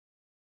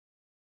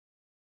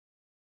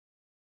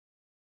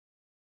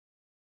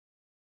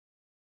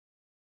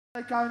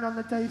They're going on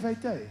the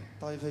DVD.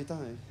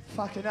 DVD?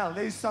 Fucking hell,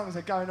 these songs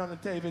are going on the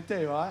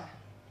DVD, right?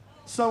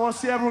 So I want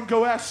to see everyone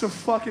go extra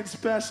fucking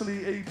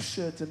specially ape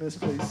shit in this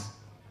place.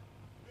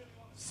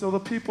 So the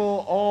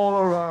people all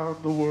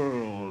around the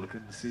world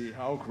can see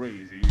how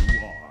crazy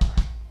you are.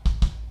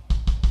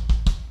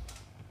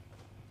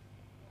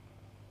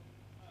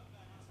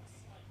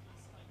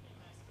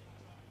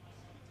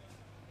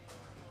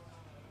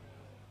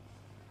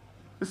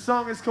 The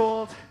song is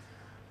called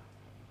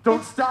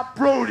Don't Stop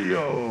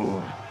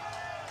Rodeo.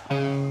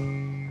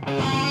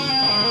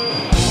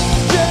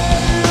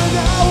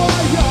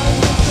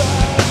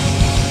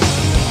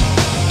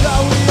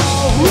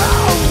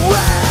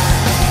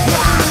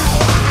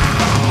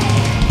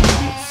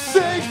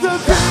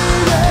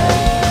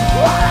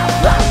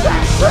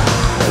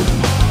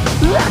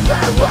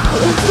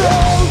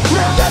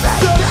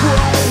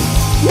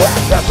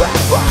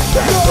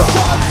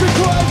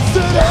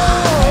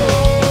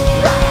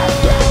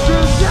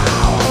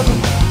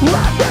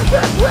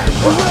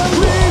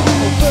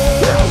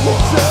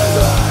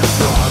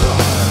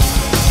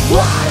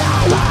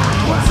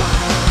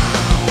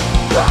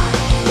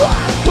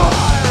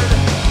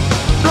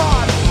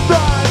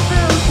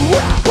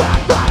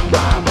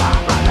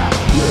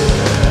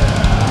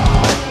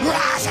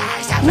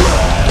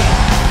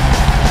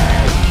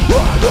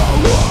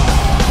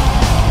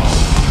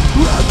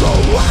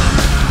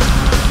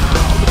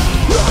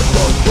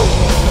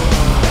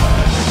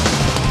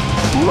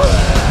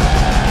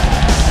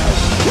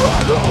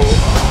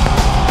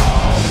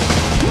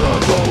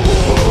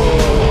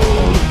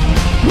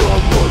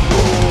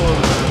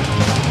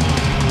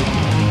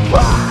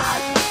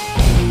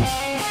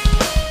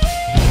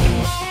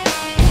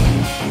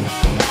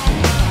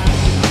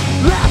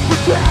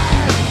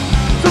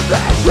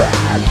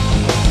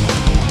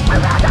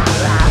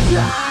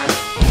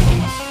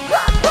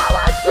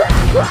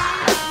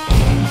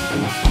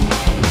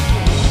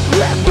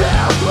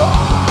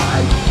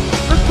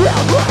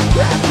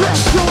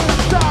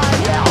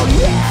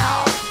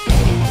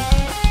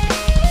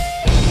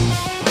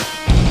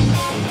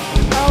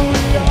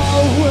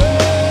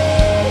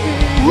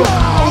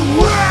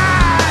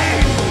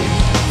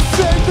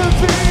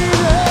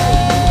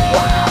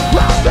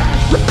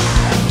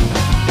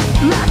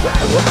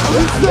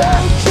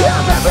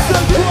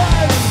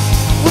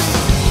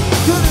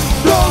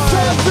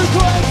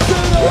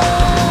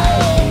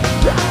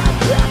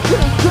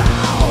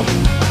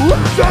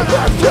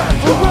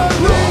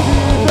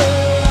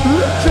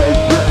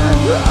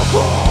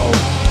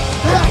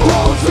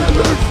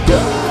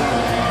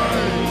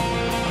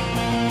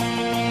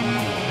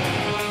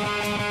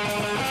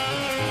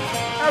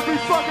 Every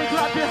fucking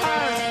clap your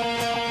hands.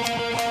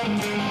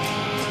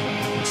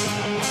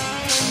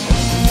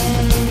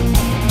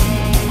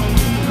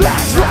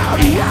 Let's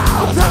rodeo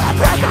till the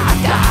break of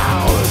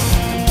dawn.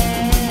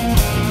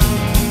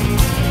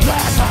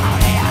 Let's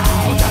rodeo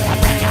till the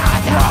break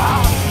of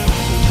dawn.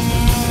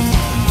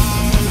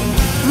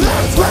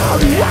 Let's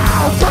rodeo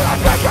till the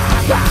break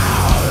of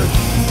dawn.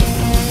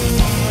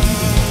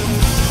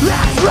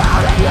 Let's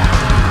rodeo.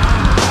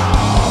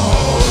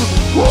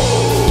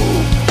 Woo.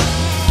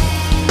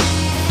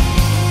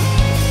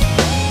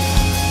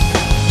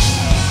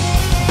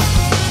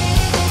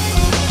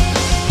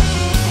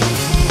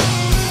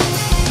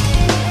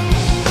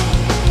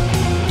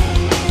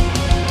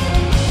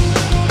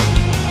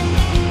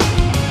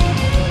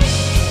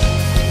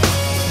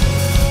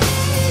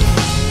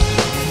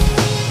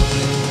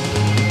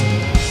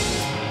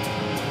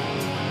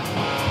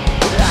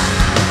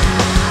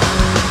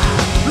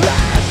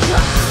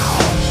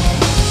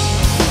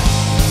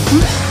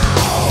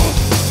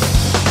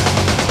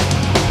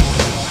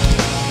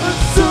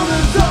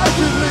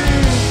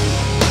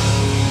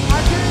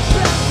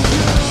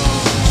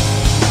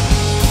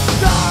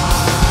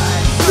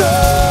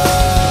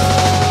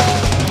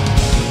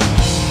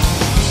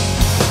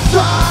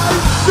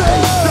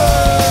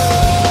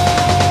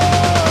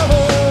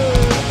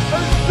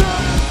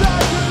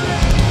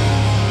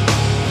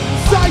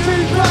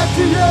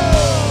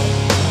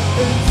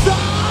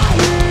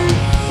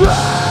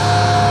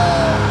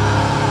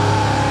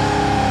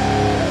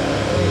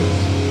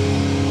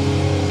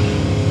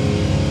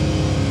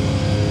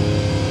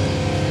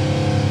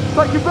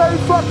 Thank you very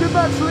fucking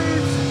much,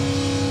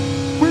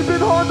 Leeds. We've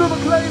been Hondo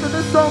Maclean and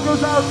this song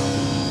goes out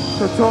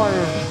to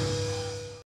Toyin.